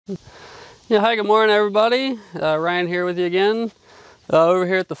Yeah, hi, good morning everybody. Ryan here with you again. Over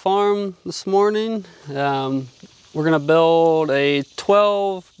here at the farm this morning, we're going to build a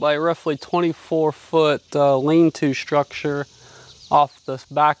 12 by roughly 24 foot lean-to structure off the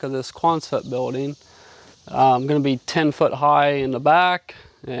back of this Quonset building. Going to be 10 foot high in the back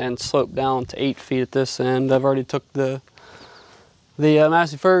and slope down to 8 feet at this end. I've already took the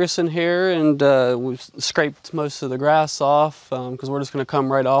Massey Ferguson here and we've scraped most of the grass off because we're just going to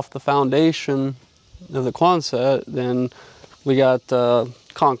come right off the foundation of the Quonset. Then we got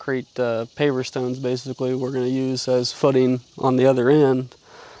concrete paver stones basically we're going to use as footing on the other end.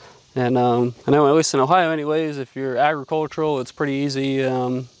 And I know at least in Ohio anyways, if you're agricultural, it's pretty easy.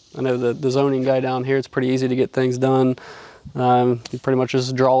 I know the zoning guy down here, it's pretty easy to get things done. You pretty much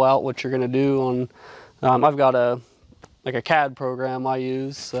just draw out what you're going to do on, I've got a CAD program I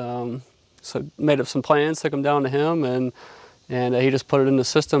use, so made up some plans, took them down to him, and he just put it in the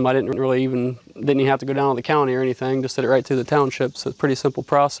system. I didn't even have to go down to the county or anything, just did it right through the township. So it's a pretty simple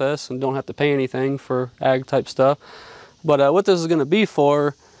process and don't have to pay anything for ag type stuff. But what this is going to be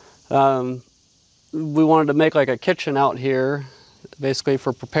for, we wanted to make like a kitchen out here, basically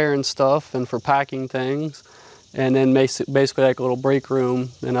for preparing stuff and for packing things. And then basically like a little break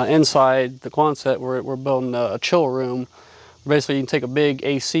room. And inside the Quonset, we're building a chill room. Basically, you can take a big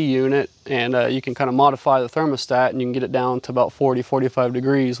AC unit and you can kind of modify the thermostat and you can get it down to about 40-45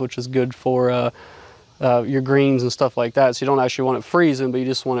 degrees, which is good for your greens and stuff like that. So you don't actually want it freezing, but you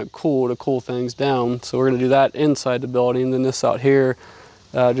just want it cool to cool things down. So we're going to do that inside the building. And then this out here,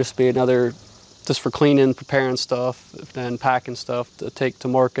 just be another, just for cleaning, preparing stuff, and packing stuff to take to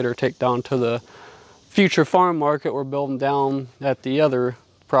market or take down to the future farm market we're building down at the other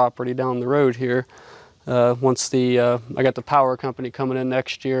property down the road here. Once I got the power company coming in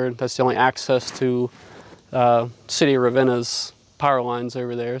next year, that's the only access to City of Ravenna's power lines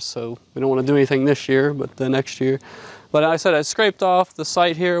over there. So we don't want to do anything this year, but the next year. But like I said, I scraped off the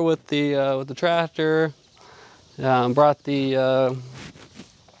site here with the tractor, brought the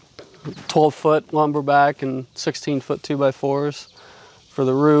 12-foot lumber back and 16-foot 2x4s for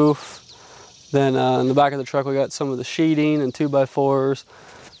the roof. Then in the back of the truck we got some of the sheeting and 2x4s,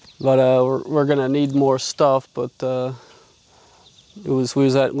 but we're gonna need more stuff. But we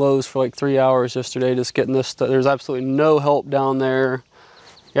was at Lowe's for like 3 hours yesterday just getting this stuff. There's absolutely no help down there.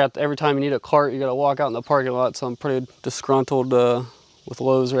 Every time you need a cart, you gotta walk out in the parking lot. So I'm pretty disgruntled with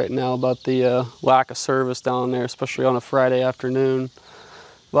Lowe's right now about the lack of service down there, especially on a Friday afternoon.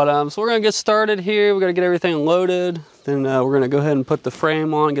 But so we're gonna get started here. We gotta get everything loaded. Then we're gonna go ahead and put the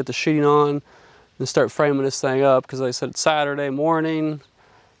frame on, get the sheeting on, and start framing this thing up, because like I said, it's Saturday morning.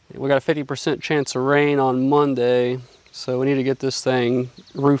 We got a 50% chance of rain on Monday, so we need to get this thing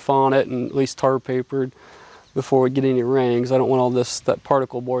roof on it and at least tar papered before we get any rain, because I don't want all that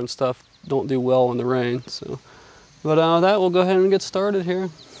particle board and stuff don't do well in the rain. So, but that we'll go ahead and get started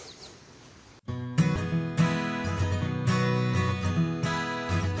here.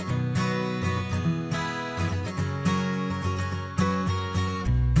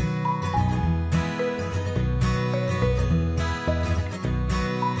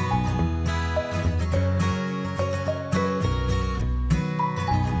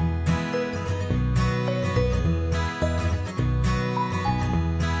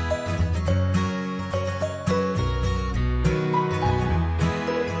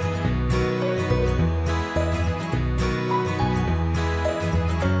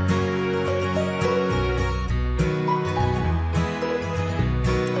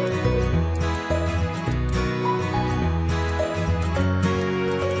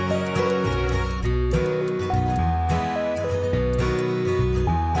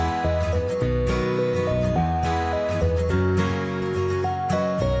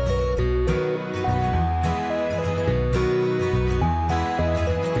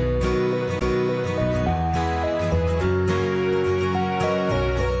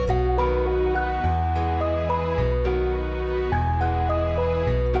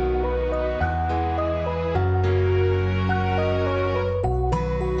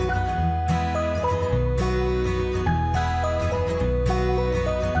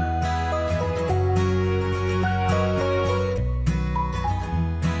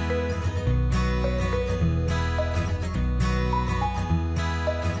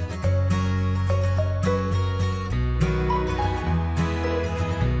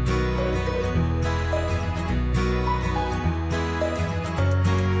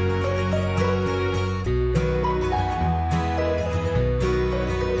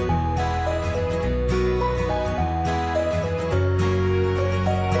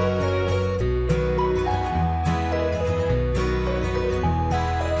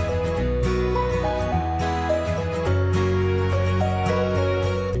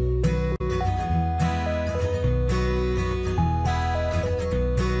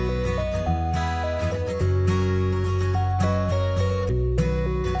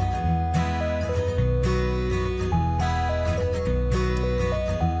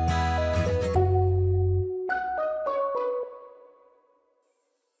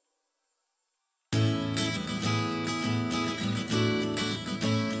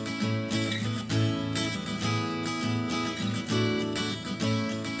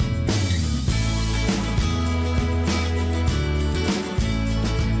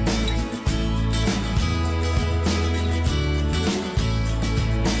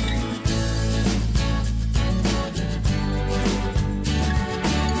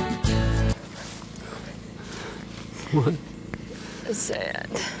 What? Sad.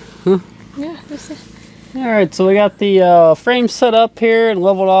 Huh? Yeah, that's it. Alright, so we got the frame set up here and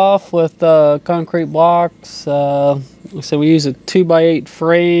leveled off with concrete blocks. So we use a 2x8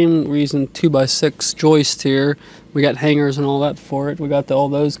 frame. We're using 2x6 joist here. We got hangers and all that for it. We got all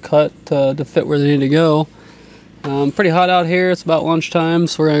those cut to fit where they need to go. Pretty hot out here. It's about lunchtime,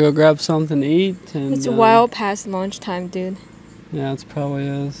 so we're gonna go grab something to eat. And, It's well past lunchtime, dude. Yeah, it probably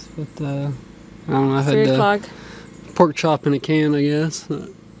is. But I don't know. I've 3 had o'clock. pork chop in a can, I guess.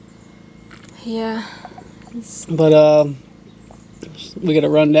 Yeah. But we gotta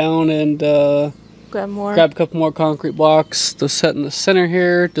run down and grab a couple more concrete blocks to set in the center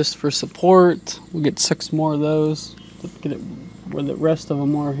here, just for support. We'll get 6 more of those to get it where the rest of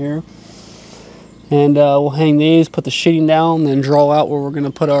them are here. And we'll hang these, put the sheeting down, then draw out where we're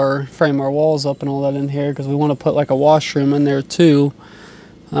gonna frame our walls up and all that in here, because we want to put like a washroom in there too.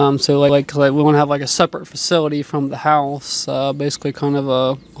 So like we want to have like a separate facility from the house, basically kind of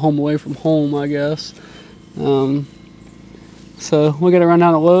a home away from home, I guess. So we're gonna run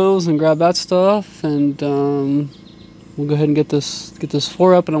down to Lowe's and grab that stuff, and we'll go ahead and get this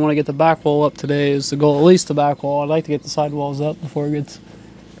floor up. And I want to get the back wall up today is the goal, at least the back wall. I'd like to get the side walls up before it gets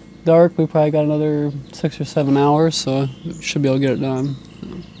dark. We probably got another 6 or 7 hours, so we should be able to get it done.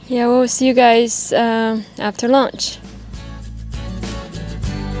 Yeah, we'll see you guys after lunch.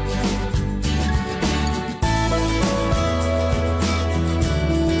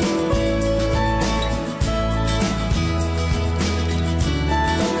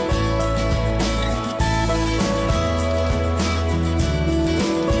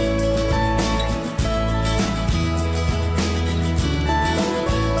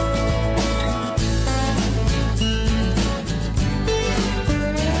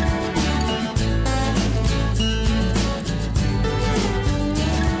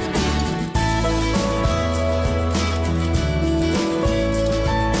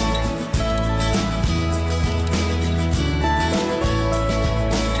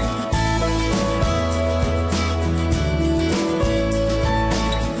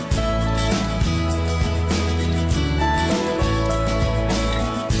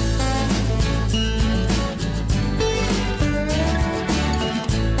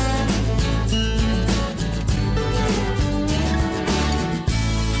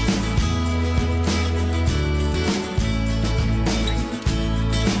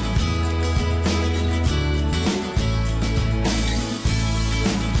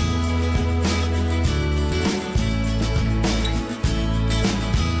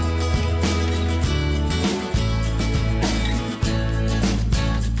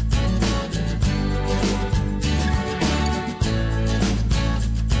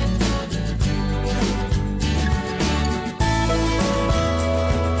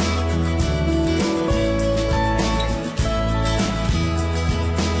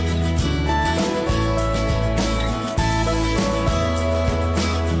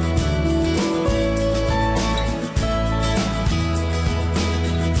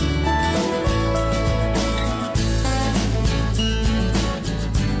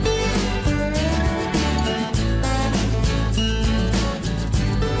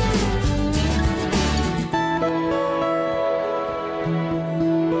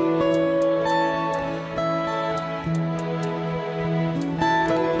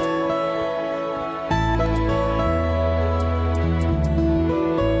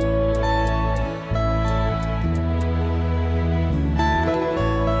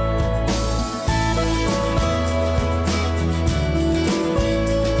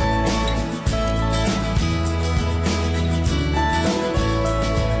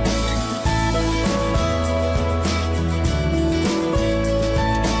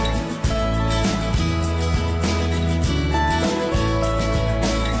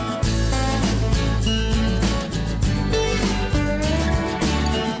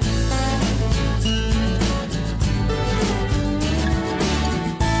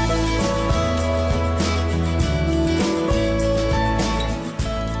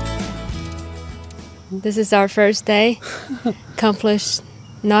 This is our first day. Accomplished.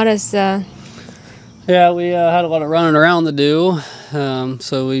 Not as... Yeah, we had a lot of running around to do,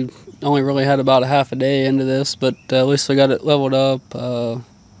 so we only really had about a half a day into this, but at least we got it leveled up, got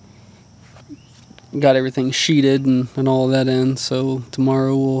everything sheeted and all of that in, so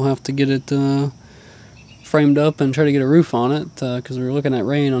tomorrow we'll have to get it framed up and try to get a roof on it, because we're looking at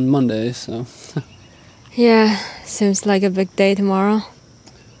rain on Monday, so... Yeah, seems like a big day tomorrow.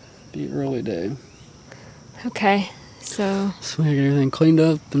 Be an early day. Okay, so... So we gotta get everything cleaned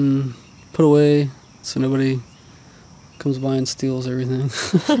up and put away so nobody comes by and steals everything.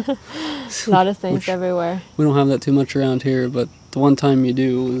 A lot of things everywhere. We don't have that too much around here, but the one time you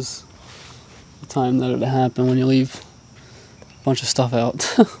do is the time that it happened when you leave a bunch of stuff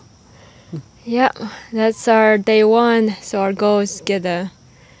out. Yeah, that's our day one. So our goal is get the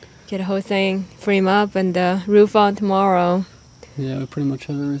whole thing frame up and the roof on tomorrow. Yeah, we pretty much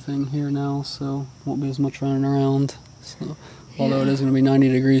have everything here now, so won't be as much running around. So, although it is going to be 90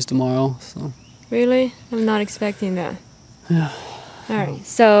 degrees tomorrow. So. Really? I'm not expecting that. Yeah. All right,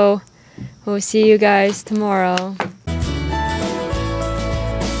 so we'll see you guys tomorrow.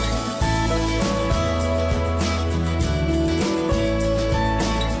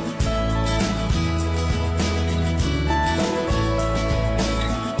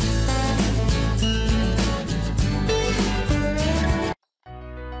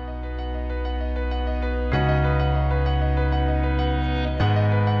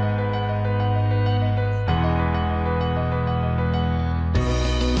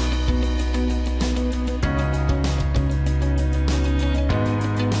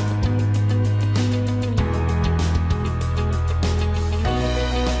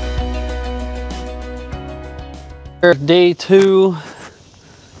 Day 2,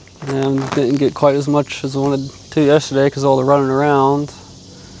 didn't get quite as much as I wanted to yesterday because of all the running around.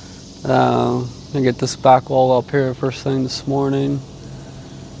 I get this back wall up here first thing this morning,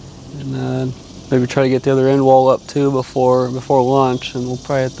 and maybe try to get the other end wall up too before lunch, and we'll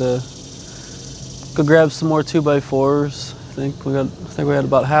probably have to go grab some more 2x4s. I think we had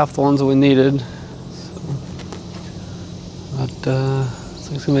about half the ones that we needed. So, but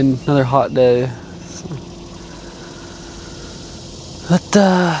it's gonna be another hot day. But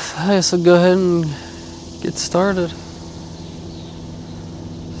I guess I'll go ahead and get started.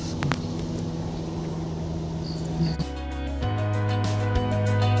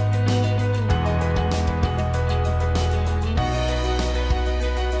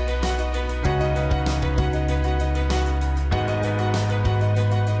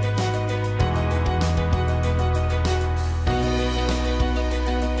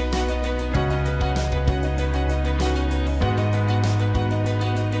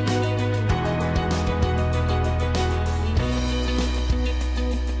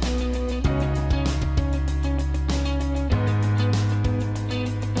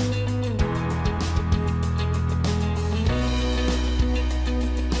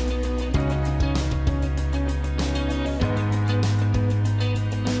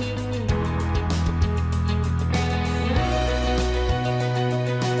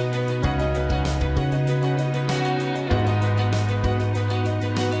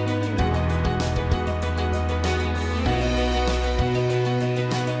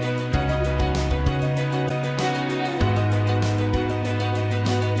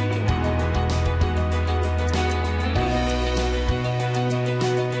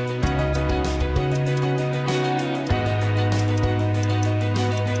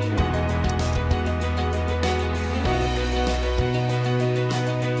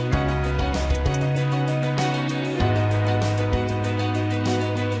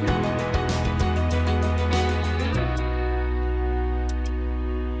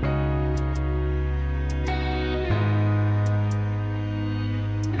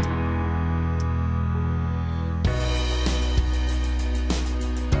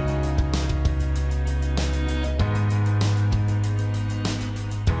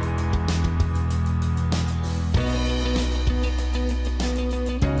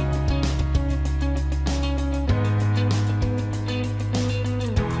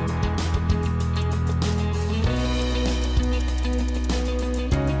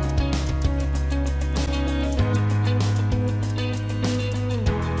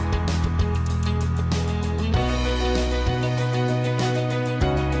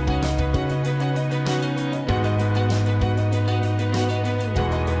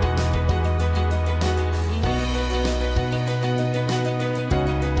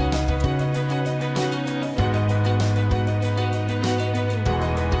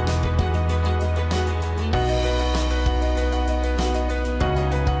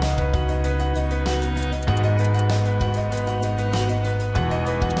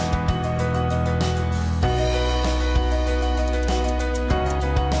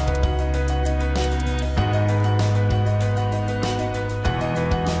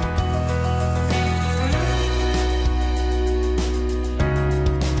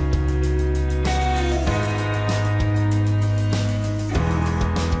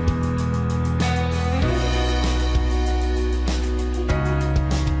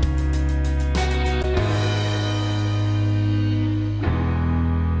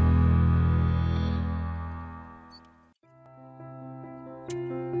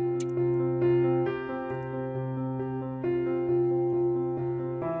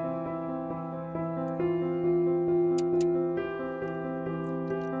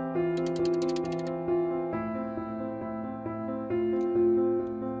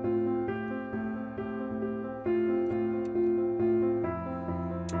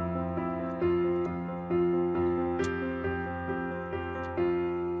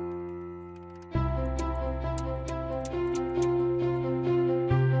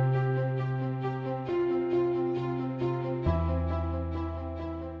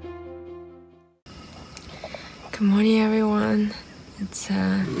 Good morning, everyone. It's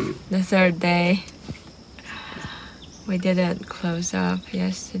the third day. We didn't close up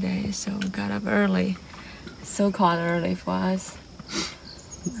yesterday, so we got up early. So called early for us.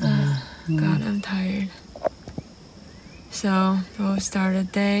 God, I'm tired. So we'll start the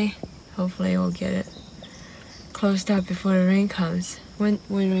day. Hopefully we'll get it closed up before the rain comes. When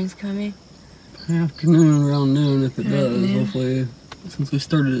rain's coming? Afternoon, around noon if it Around does. noon. Hopefully, since we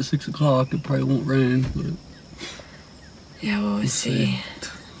started at 6 o'clock, it probably won't rain. But Yeah, we'll see.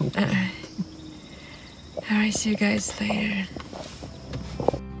 Hopefully. Alright, see you guys later.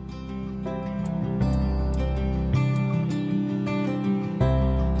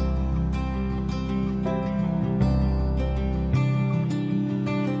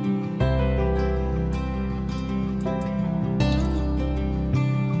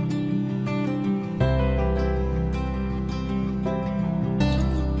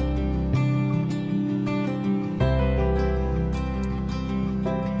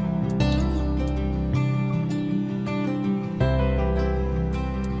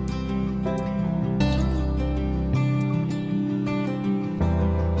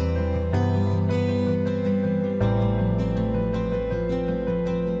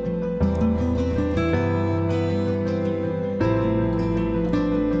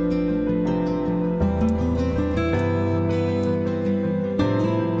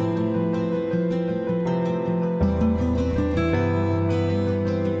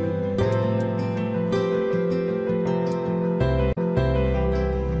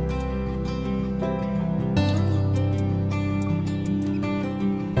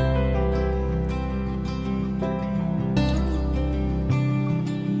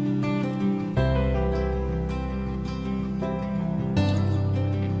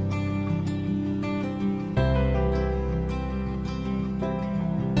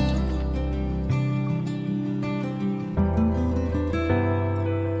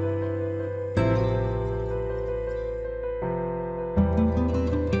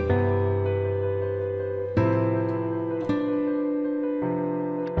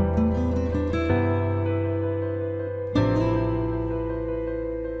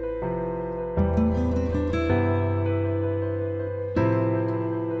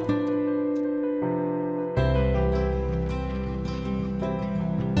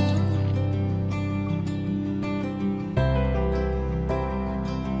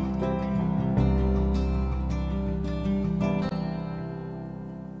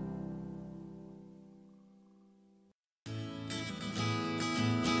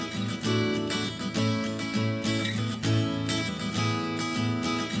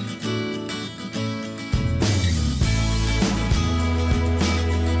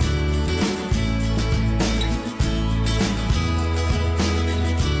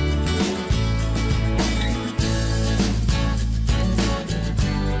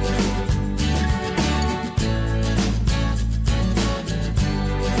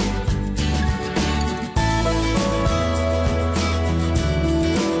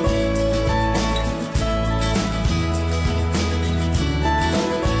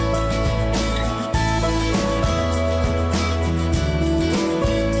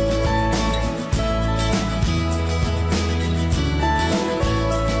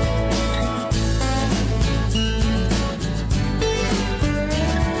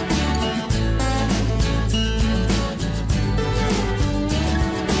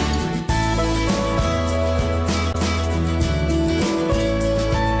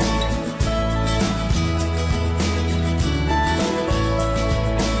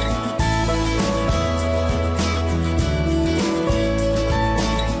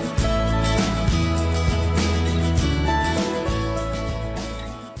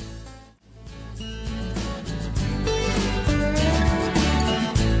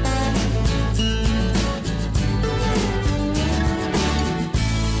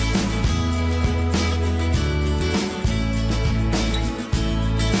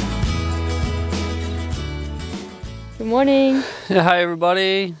 Good morning. Yeah, hi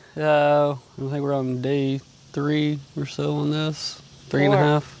everybody. I think we're on day 3 or so on this.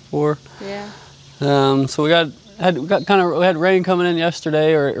 3.5, 4. Yeah. So we had rain coming in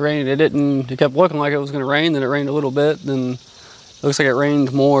yesterday, or it rained. It kept looking like it was going to rain. Then it rained a little bit. Then it looks like it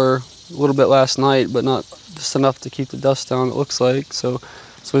rained more a little bit last night, but not just enough to keep the dust down. It looks like so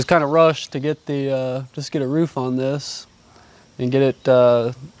it was kind of rushed to get the just get a roof on this and get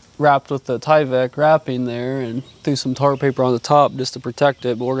it wrapped with the Tyvek wrapping there, and threw some tar paper on the top just to protect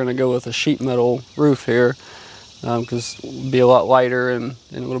it. But we're going to go with a sheet metal roof here because it would be a lot lighter and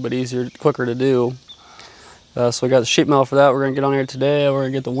a little bit easier, quicker to do. So we got the sheet metal for that. We're going to get on here today. We're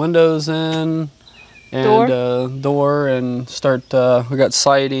going to get the windows in, and door and start. We got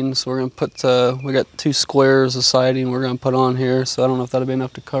siding, so we're gonna put. We got 2 squares of siding we're gonna put on here. So I don't know if that'll be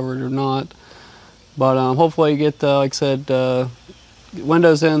enough to cover it or not. But hopefully get, like I said,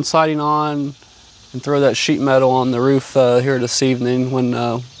 windows in, siding on, and throw that sheet metal on the roof here this evening when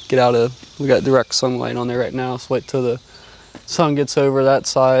we got direct sunlight on there right now. So wait till the sun gets over that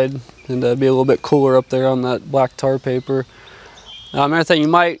side and be a little bit cooler up there on that black tar paper. Another thing you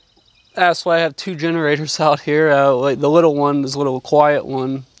might ask why I have 2 generators out here. Like the little one is a little quiet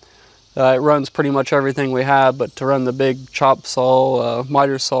one. It runs pretty much everything we have, but to run the big chop saw,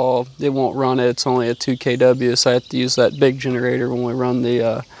 miter saw, it won't run it. It's only a 2 kW, so I have to use that big generator when we run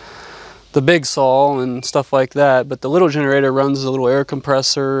the big saw and stuff like that. But the little generator runs a little air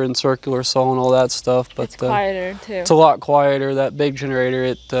compressor and circular saw and all that stuff. But it's quieter too. It's a lot quieter. That big generator,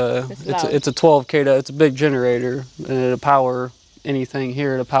 it's a 12 kW. It's a big generator, and it'll power anything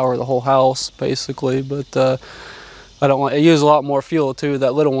here to power the whole house basically. But I don't want. It uses a lot more fuel too.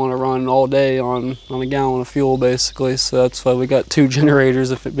 That little one will run all day on a gallon of fuel basically. So that's why we got 2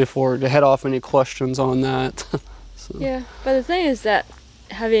 generators before to head off any questions on that. So. Yeah, but the thing is that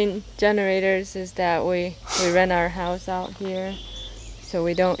having generators is that we rent our house out here, so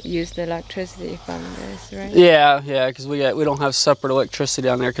we don't use the electricity from this, right? Yeah, because we don't have separate electricity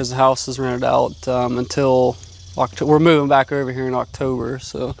down there because the house is rented out until October. We're moving back over here in October,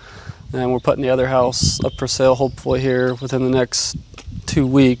 so and we're putting the other house up for sale hopefully here within the next 2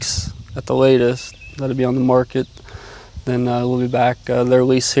 weeks at the latest. That'll be on the market. Then we'll be back. Their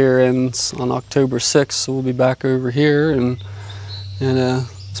lease here ends on October 6th, so we'll be back over here and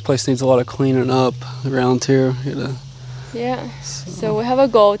this place needs a lot of cleaning up around here. Yeah, so we have a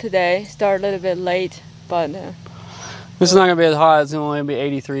goal today, start a little bit late, but it's not going to be as hot. It's only going to be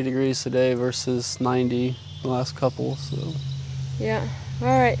 83 degrees today versus 90 the last couple. So yeah, all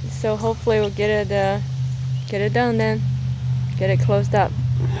right, so hopefully we'll get it done then, get it closed up.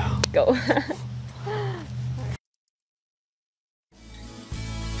 Yeah. Go.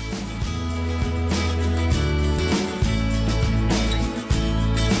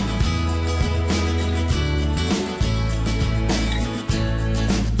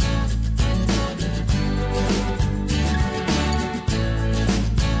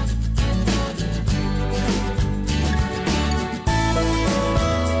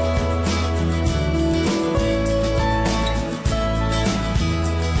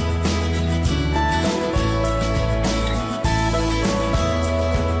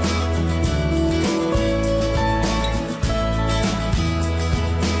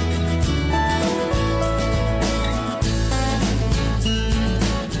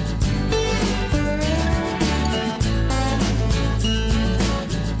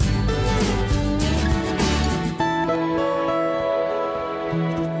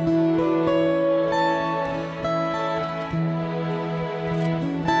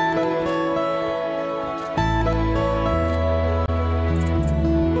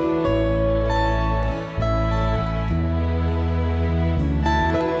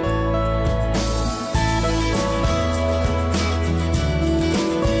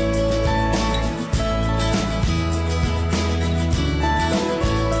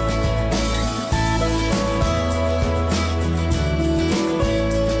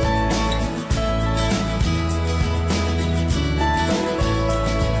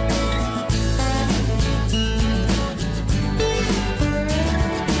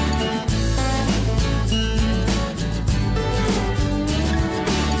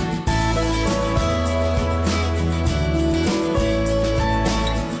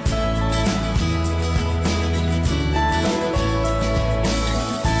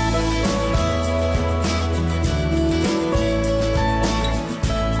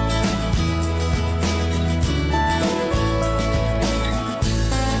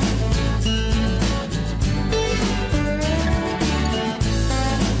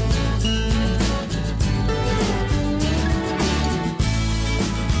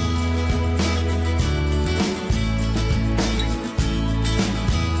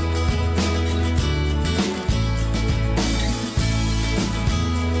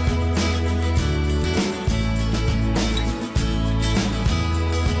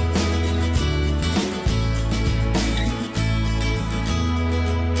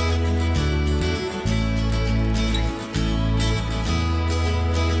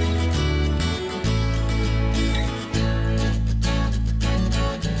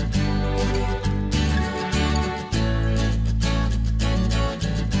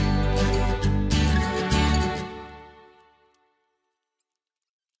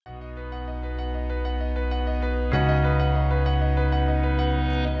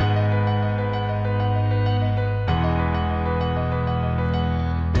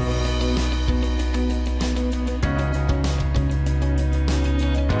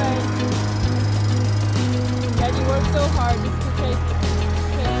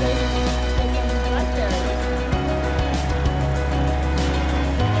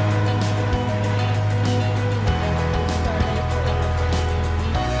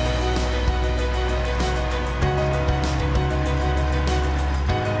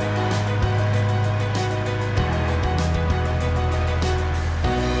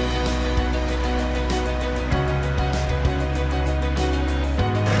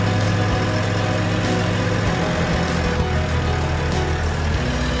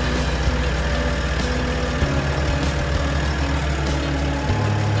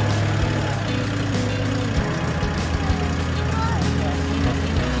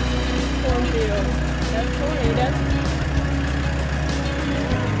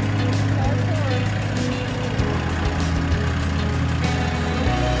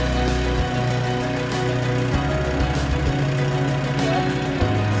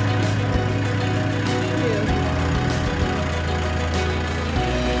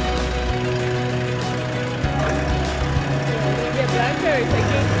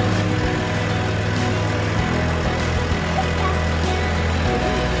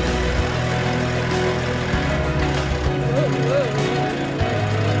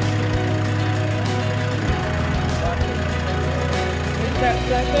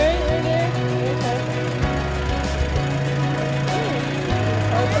 Very